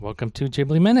Welcome to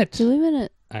Ghibli Minute. Ghibli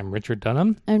Minute. I'm Richard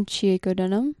Dunham. I'm Chieko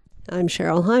Dunham. I'm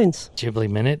Cheryl Hines. Ghibli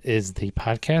Minute is the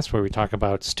podcast where we talk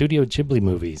about Studio Ghibli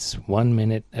movies 1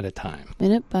 minute at a time.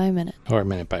 Minute by minute. Or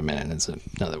minute by minute is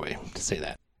another way to say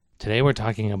that. Today we're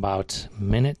talking about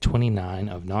minute 29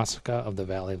 of Nausicaa of the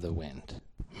Valley of the Wind.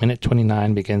 Minute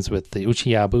 29 begins with the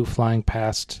Uchiyabu flying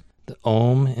past the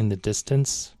Ohm in the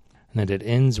distance, and then it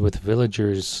ends with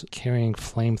villagers carrying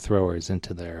flamethrowers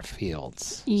into their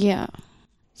fields. Yeah.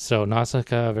 So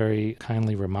Nausicaa very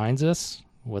kindly reminds us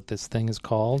what this thing is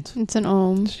called. It's an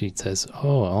ohm. She says,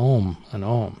 oh, ohm, an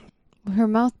ohm. Her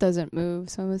mouth doesn't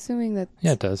move, so I'm assuming that...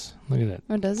 Yeah, it does. Look at it.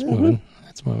 Oh, does it? It's moving.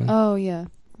 It's moving. Oh, yeah.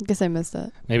 I guess I missed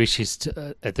that. Maybe she's,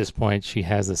 at this point, she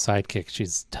has a sidekick.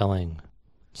 She's telling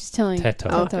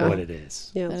Teto what it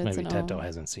is. Yeah. That Maybe it's an Teto ohm.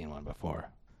 hasn't seen one before.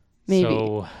 Maybe.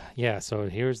 So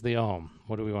here's the ohm.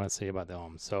 What do we want to say about the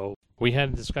ohm? So we had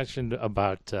a discussion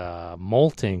about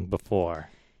molting before.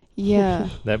 Yeah.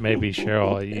 That maybe,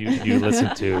 Cheryl, you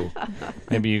listened to.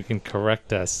 Maybe you can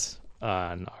correct us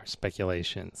on our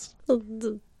speculations. Well,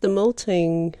 the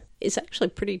molting is actually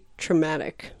pretty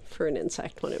traumatic for an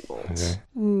insect when it molts.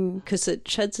 Okay. Because it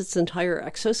sheds its entire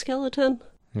exoskeleton.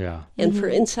 Yeah. And for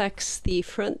insects, the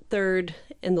front third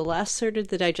and the last third of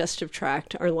the digestive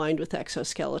tract are lined with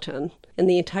exoskeleton. And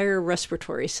the entire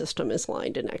respiratory system is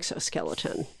lined in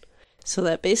exoskeleton. So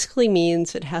that basically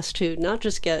means it has to not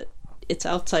just get its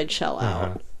outside shell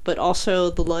out, but also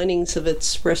the linings of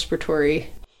its respiratory,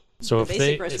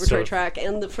 basic respiratory tract,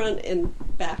 and the front and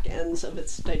back ends of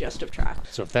its digestive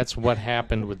tract. So if that's what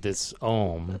happened with this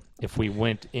ohm, if we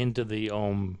went into the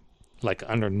ohm, like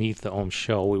underneath the ohm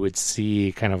shell, we would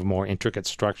see kind of more intricate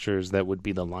structures that would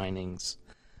be the linings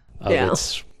of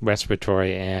its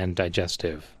respiratory and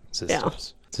digestive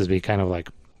systems. So it'd be kind of like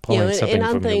pulling something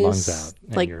from your lungs out.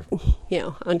 Like,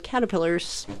 on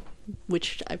caterpillars,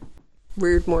 which I've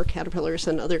reared more caterpillars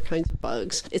than other kinds of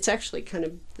bugs, it's actually kind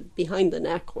of behind the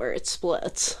neck where it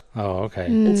splits. Oh, okay.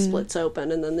 And splits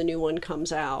open, and then the new one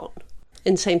comes out.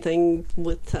 And same thing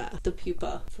with the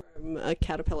pupa from a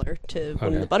caterpillar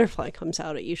when the butterfly comes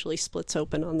out, it usually splits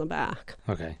open on the back.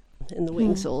 Okay. And the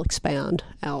wings will expand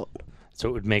out. So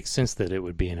it would make sense that it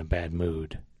would be in a bad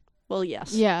mood. Well,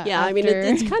 yes. Yeah. I mean,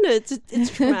 it's kind of it's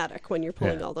traumatic when you're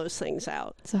pulling all those things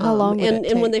out. So how long would it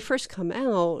take? And when they first come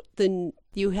out, then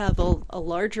you have a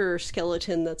larger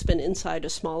skeleton that's been inside a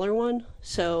smaller one.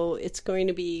 So it's going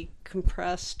to be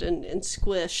compressed and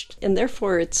squished. And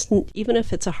therefore, even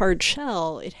if it's a hard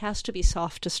shell, it has to be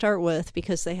soft to start with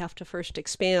because they have to first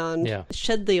expand,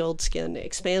 shed the old skin,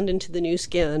 expand into the new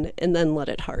skin, and then let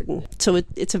it harden. So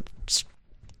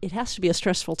it has to be a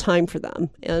stressful time for them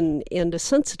and a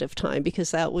sensitive time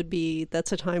because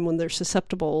that's a time when they're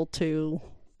susceptible to,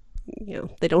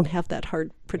 they don't have that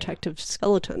hard protective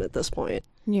skeleton at this point.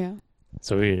 Yeah.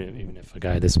 So even if a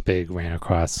guy this big ran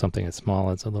across something as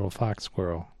small as a little fox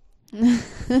squirrel,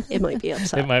 it might be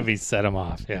upset. It might be set him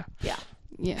off. Yeah. Yeah.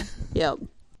 Yeah. Yep.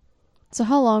 So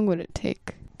how long would it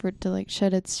take for it to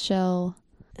shed its shell?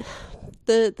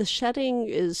 The shedding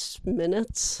is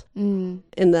minutes, and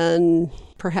then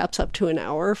perhaps up to an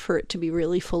hour for it to be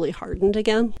really fully hardened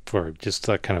again. For just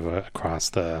like kind of across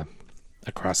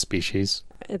species.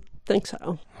 I think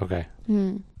so. Okay. I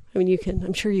mean,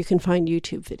 I'm sure you can find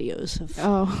YouTube videos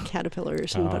of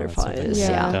caterpillars and butterflies.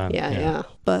 Yeah.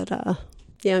 But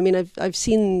I mean, I've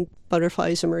seen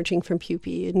butterflies emerging from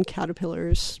pupae and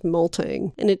caterpillars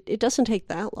molting, and it doesn't take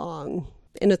that long.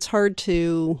 And it's hard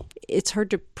to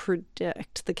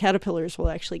predict. The caterpillars will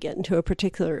actually get into a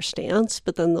particular stance,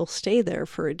 but then they'll stay there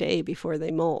for a day before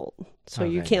they molt. So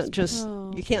you can't just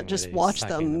watch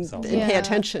them and pay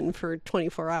attention for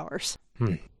 24 hours.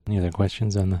 Any other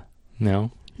questions on the...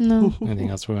 No? No. Anything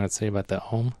else we want to say about the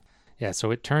ohm? Yeah,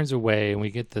 so it turns away and we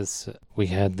get this... We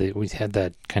had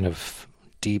that kind of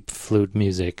deep flute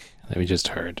music that we just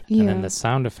heard. Yeah. And then the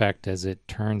sound effect as it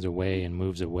turns away and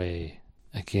moves away...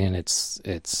 Again,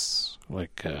 it's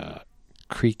like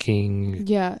creaking.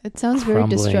 Yeah, it sounds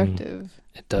crumbling. very destructive.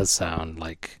 It does sound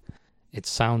like... It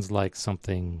sounds like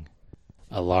something...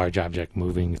 A large object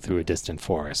moving through a distant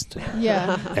forest.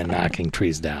 Yeah. And knocking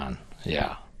trees down.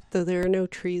 Yeah. Though there are no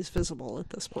trees visible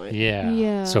at this point.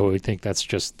 Yeah. So we think that's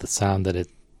just the sound that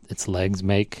its legs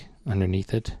make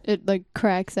underneath it. It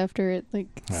cracks after it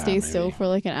stays still for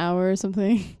an hour or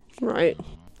something. Right.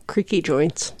 Creaky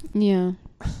joints. Yeah.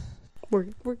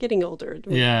 We're getting older.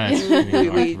 Yeah,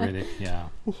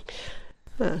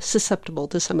 susceptible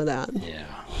to some of that. Yeah.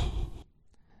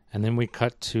 And then we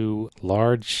cut to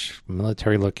large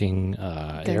military-looking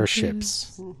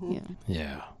airships. Mm-hmm.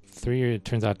 Yeah. It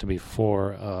turns out to be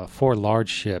four large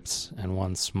ships and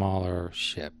one smaller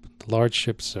ship. The large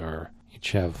ships are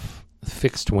each have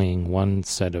fixed wing, one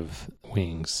set of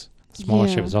wings. The smaller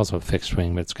ship is also a fixed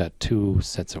wing, but it's got two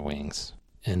sets of wings.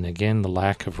 And again, the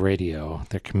lack of radio.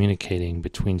 They're communicating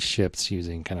between ships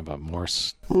using kind of a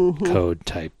Morse code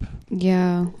type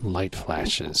light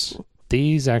flashes.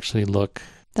 These actually look...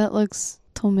 That looks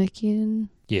Tolmekian,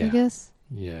 I guess.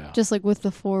 Yeah. Just like with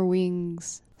the four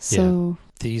wings. So...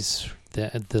 These...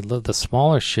 The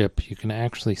smaller ship, you can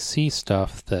actually see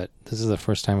stuff that... This is the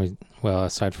first time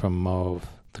aside from Mauve,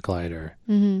 the glider,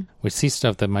 we see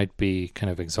stuff that might be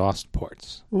kind of exhaust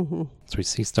ports. So we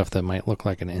see stuff that might look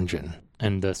like an engine.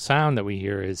 And the sound that we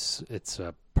hear it's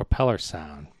a propeller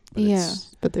sound.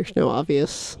 But but there's no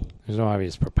obvious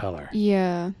propeller.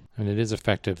 Yeah. And it is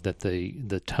effective that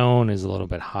the tone is a little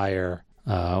bit higher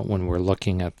when we're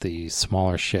looking at the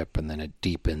smaller ship, and then it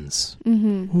deepens.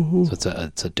 So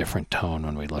it's a different tone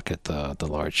when we look at the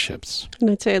large ships. And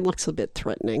I'd say it looks a bit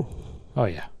threatening. Oh,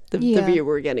 yeah. The view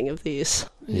we're getting of these.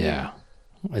 Yeah.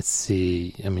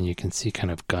 You can see kind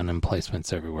of gun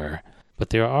emplacements everywhere. But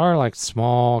there are like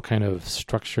small kind of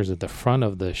structures at the front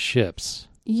of the ships.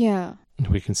 Yeah.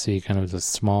 We can see kind of the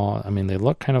small, they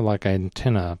look kind of like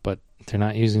antenna, but they're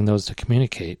not using those to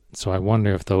communicate. So I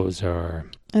wonder if those are...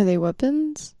 Are they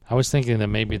weapons? I was thinking that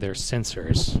maybe they're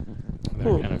sensors.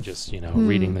 They're kind of just,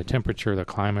 reading the temperature, the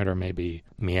climate, or maybe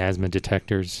miasma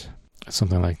detectors,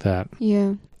 something like that.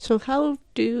 Yeah. So how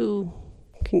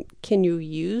can you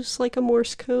use like a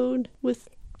Morse code with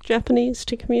Japanese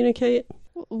to communicate?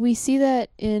 We see that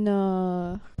in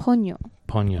Ponyo.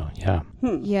 Ponyo, yeah.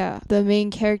 Yeah. The main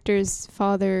character's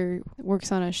father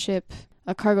works on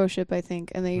a cargo ship, I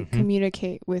think, and they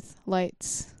communicate with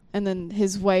lights. And then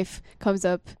his wife comes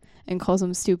up and calls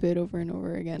him stupid over and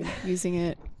over again using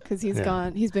it because he's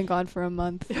gone. He's been gone for a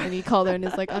month, and he called her and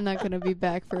is like, "I'm not going to be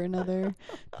back for another."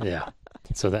 Yeah.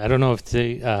 So I don't know if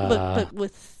they... But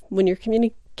when you're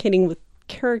communicating with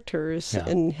characters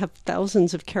and have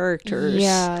thousands of characters...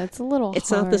 Yeah, it's a little It's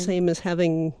hard. not the same as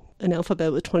having an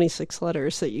alphabet with 26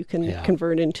 letters that you can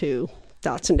convert into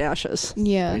dots and dashes.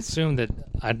 Yeah. I assume that...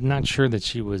 I'm not sure that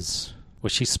she was...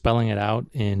 Was she spelling it out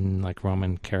in like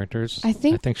Roman characters? I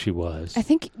think she was. I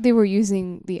think they were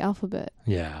using the alphabet.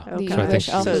 Yeah. Okay. So I think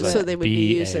she was so they would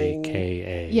be using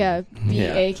B-A-K-A. Yeah,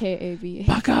 B-A-K-A-B.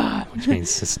 Baka, which means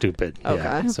stupid. Okay.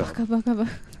 Yeah, so, Baka.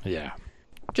 yeah.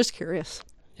 Just curious.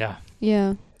 Yeah.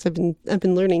 Yeah. So I've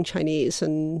been learning Chinese,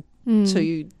 and so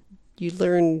you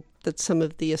learn that some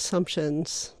of the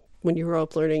assumptions when you grow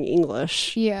up learning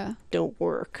English don't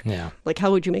work. Yeah. Like,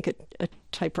 how would you make a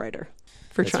typewriter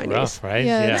for It's Chinese? rough, right?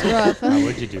 Yeah, it's rough. How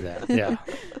would you do that? Yeah.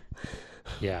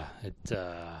 Yeah.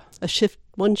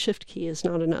 One shift key is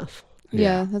not enough.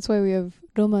 Yeah, that's why we have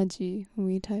Romaji when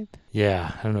we type.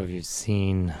 Yeah, I don't know if you've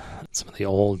seen some of the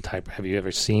old have you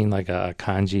ever seen like a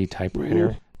kanji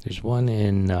typewriter? There's one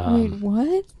in... Wait,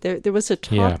 what? There was a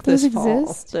talk Those this fall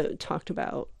exist? that talked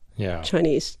about Yeah.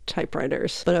 Chinese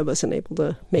typewriters, but I wasn't able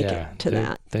to make it to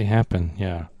that. They happen,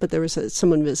 yeah. But there was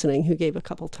someone visiting who gave a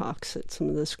couple talks at some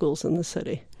of the schools in the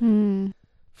city. Since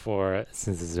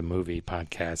this is a movie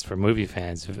podcast, for movie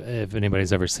fans, if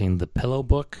anybody's ever seen The Pillow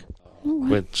Book,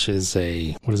 which is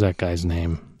what is that guy's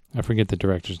name? I forget the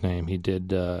director's name. He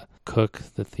did Cook,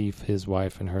 The Thief, His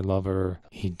Wife, and Her Lover.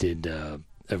 He did a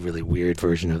really weird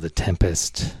version of The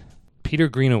Tempest. Peter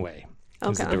Greenaway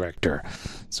is the director.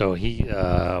 So he,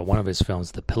 one of his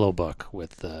films, The Pillow Book,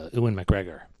 with Ewan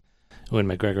McGregor. Ewan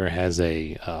McGregor has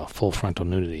a full frontal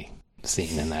nudity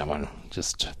scene in that one,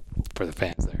 just for the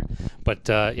fans there. But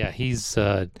he's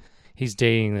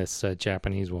dating this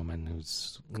Japanese woman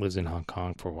who lives in Hong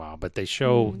Kong for a while. But they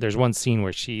show there's one scene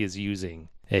where she is using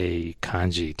a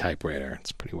kanji typewriter.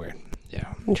 It's pretty weird.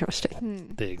 Yeah,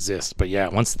 interesting. They exist, but yeah,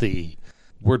 once the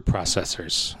word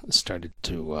processors started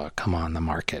to come on the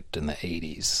market in the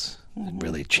 80s, it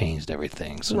really changed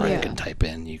everything. So now you could type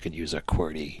in, you could use a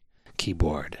QWERTY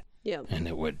keyboard, and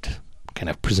it would kind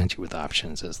of present you with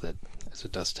options as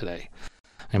it does today.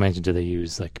 I imagine, do they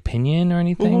use like Pinyin or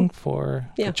anything for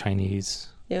Chinese?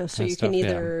 Yeah, so you can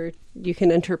you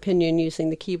can enter Pinyin using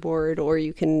the keyboard, or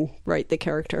you can write the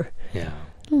character. Yeah.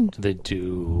 Do they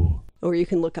do... Or you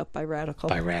can look up by Radical.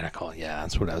 By Radical, yeah,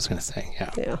 that's what I was going to say.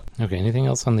 Yeah. Okay. Anything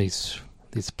else on these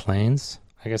planes?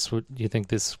 I guess. What do you think?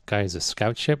 This guy is a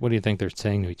scout ship. What do you think they're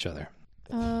saying to each other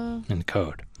in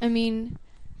code? I mean,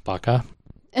 Baka.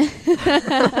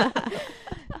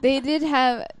 They did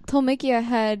have... Tolmekia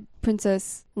had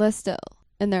Princess Lestel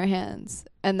in their hands,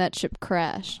 and that ship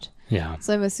crashed. Yeah.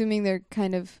 So I'm assuming they're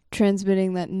kind of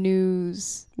transmitting that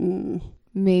news,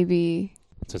 maybe.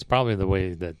 So it's probably the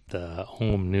way that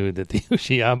Ohm knew that the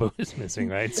Ushiabu is missing,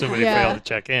 right? Somebody Yeah. failed to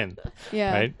check in,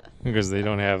 Yeah. right? Because they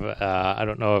don't have, I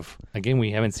don't know if, again,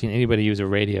 we haven't seen anybody use a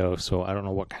radio, so I don't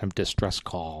know what kind of distress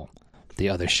call the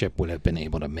other ship would have been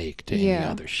able to make to any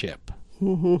Yeah. other ship.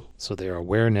 Mm-hmm. So their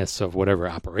awareness of whatever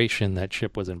operation that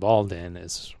ship was involved in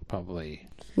is probably,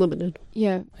 Limited.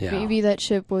 Yeah. Yeah. Maybe that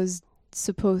ship was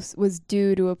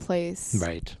due to a place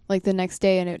right, like the next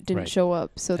day and it didn't Right. show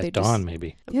up, so they at dawn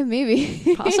maybe. yeah,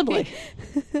 maybe. Possibly.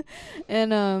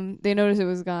 And they noticed it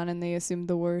was gone and they assumed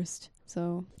the worst.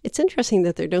 So It's interesting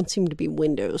that there don't seem to be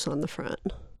windows on the front.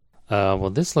 Well,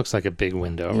 this looks like a big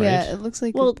window, right? yeah, it looks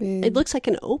like Well, a big... it looks like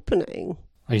an opening.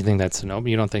 Oh, you think that's an open?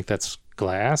 You don't think that's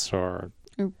glass, or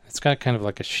it's got kind of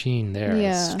like a sheen there,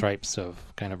 Yeah. stripes of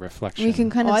kind of reflection. we can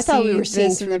kind of I see thought we were seeing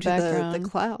this in through the to the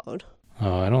background. cloud.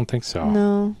 Oh, I don't think so.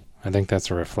 No. I think that's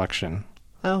a reflection,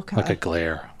 Okay. like a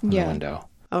glare on Yeah. the window.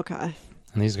 Okay.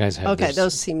 And these guys have Okay, this,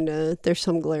 those seem to. There's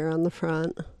some glare on the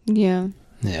front. Yeah.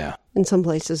 yeah. In some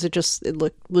places, it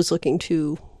was looking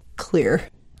too clear,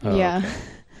 Oh, yeah. okay.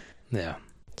 Yeah.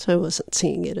 so I wasn't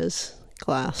seeing it as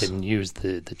glass. Didn't use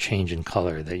the change in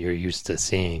color that you're used to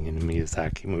seeing in a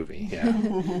Miyazaki movie. Yeah.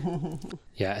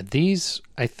 Yeah. These,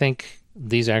 I think,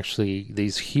 these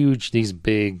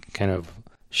big kind of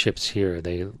ships here,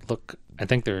 I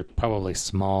think they're probably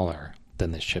smaller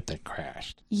than the ship that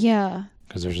crashed Yeah.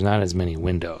 because there's not as many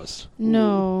windows.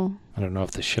 No. I don't know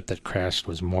if the ship that crashed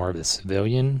was more of a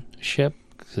civilian ship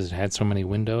because it had so many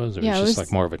windows, or Yeah, it's it just was-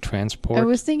 like more of a transport. I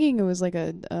was thinking it was like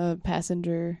a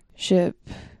passenger ship.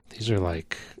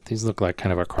 These look like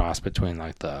kind of a cross between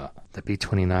like the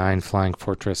B-29 Flying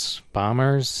Fortress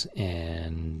bombers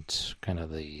and kind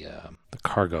of the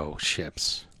cargo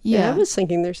ships. Yeah, I Yeah. was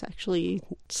thinking there's actually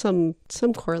some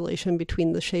correlation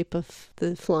between the shape of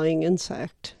the flying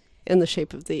insect and the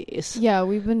shape of these. Yeah,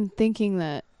 we've been thinking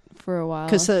that for a while.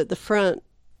 Because the front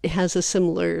has a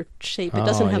similar shape. It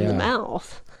doesn't Oh, have the yeah.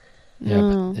 mouth. Yeah,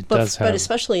 No. but it But, does but have.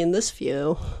 especially in this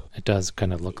view, It does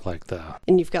kind of look like the.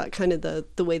 and you've got kind of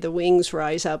the way the wings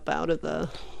rise up out of the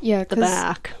Yeah,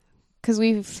 back. because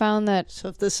we found that. So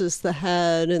if this is the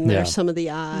head, and Yeah. there's some of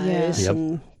the eyes, Yep.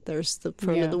 and there's the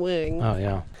front Yeah. of the wing. Oh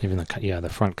yeah, even the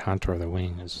front contour of the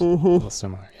wing is a Mm-hmm. little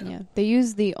similar. Yeah. Yeah, they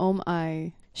use the Ohm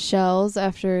eye shells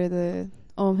after the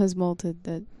Ohm has molted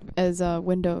that as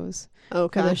windows for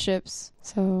the Okay. ships.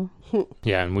 So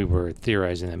Yeah, and we were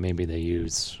theorizing that maybe they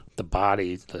use the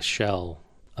body, the shell,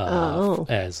 Oh.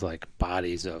 as like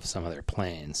bodies of some of their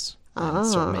planes. And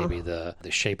so Ah. maybe the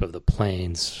shape of the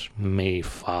planes may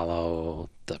follow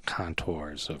the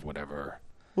contours of whatever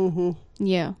Mm-hmm.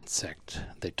 yeah, insect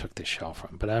they took the shell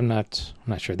from. But I'm not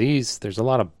sure. There's a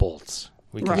lot of bolts.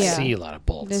 We can Right. Yeah. see a lot of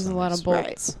bolts. there's a on lot this. of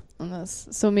bolts on this.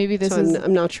 So maybe this So is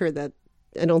I'm not sure that.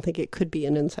 I don't think it could be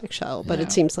an insect shell, but Yeah.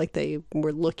 it seems like they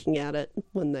were looking at it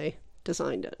when they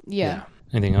designed it. yeah.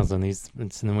 Anything else on these? And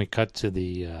then we cut to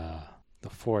the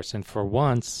force, and for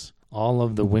once, all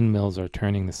of the windmills are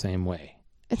turning the same way.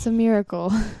 It's a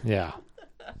miracle. Yeah.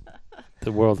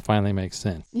 The world finally makes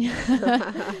sense.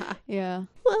 Yeah.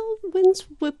 Well, winds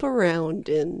whip around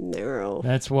in narrow.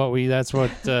 That's what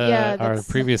Yeah, our that's-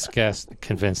 previous guest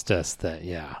convinced us that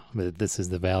that this is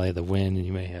the valley of the wind, and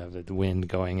you may have the wind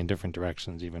going in different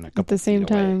directions, even a couple At the same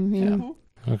feet away. time, yeah. Mhm.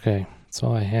 Okay, that's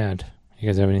all I had. You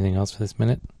guys have anything else for this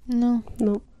minute? No.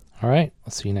 Nope. All right,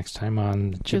 I'll see you next time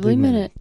on the Ghibli Minute.